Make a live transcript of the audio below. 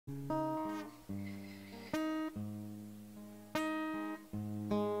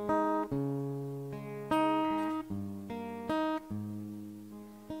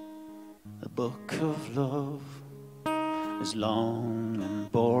The book of love is long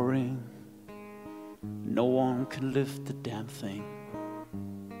and boring. No one can lift the damn thing.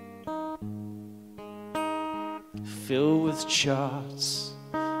 Filled with charts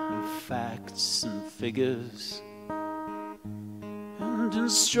and facts and figures and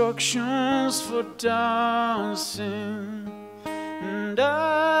instructions for dancing. And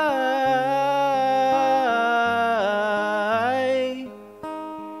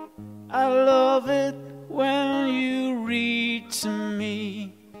I love it when you read to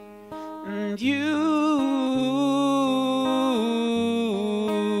me, and you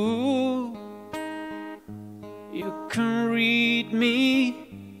can read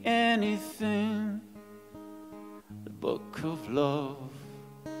me anything. The book of love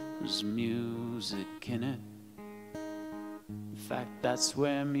has music in it. In fact, that's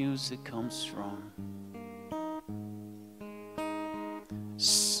where music comes from.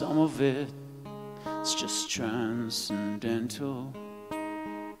 Some of it's just transcendental.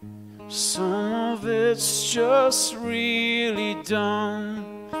 Some of it's just really dumb.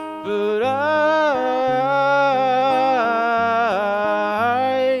 But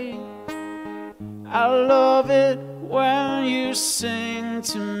I love it when you sing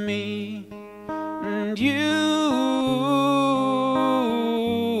to me, and you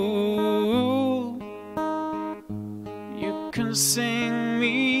can sing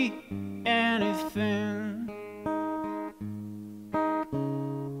me anything.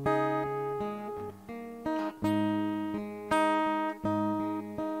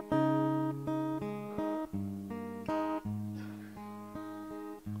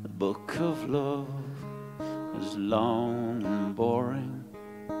 The book of love is long and boring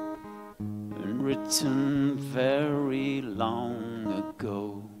and written very long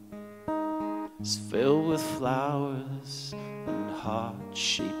ago. It's filled with flowers and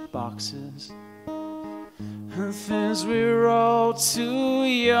heart-shaped boxes and things we're all too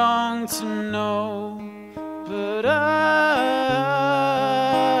young to know. But I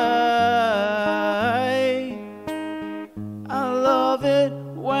love it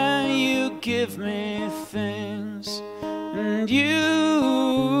when you give me things, and you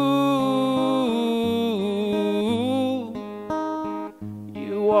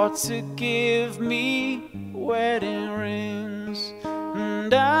ought to give me wedding rings.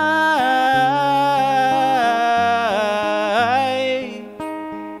 And I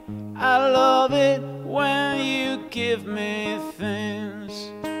love it when you give me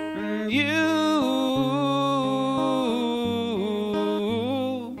things, and you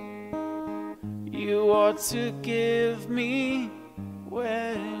ought to give me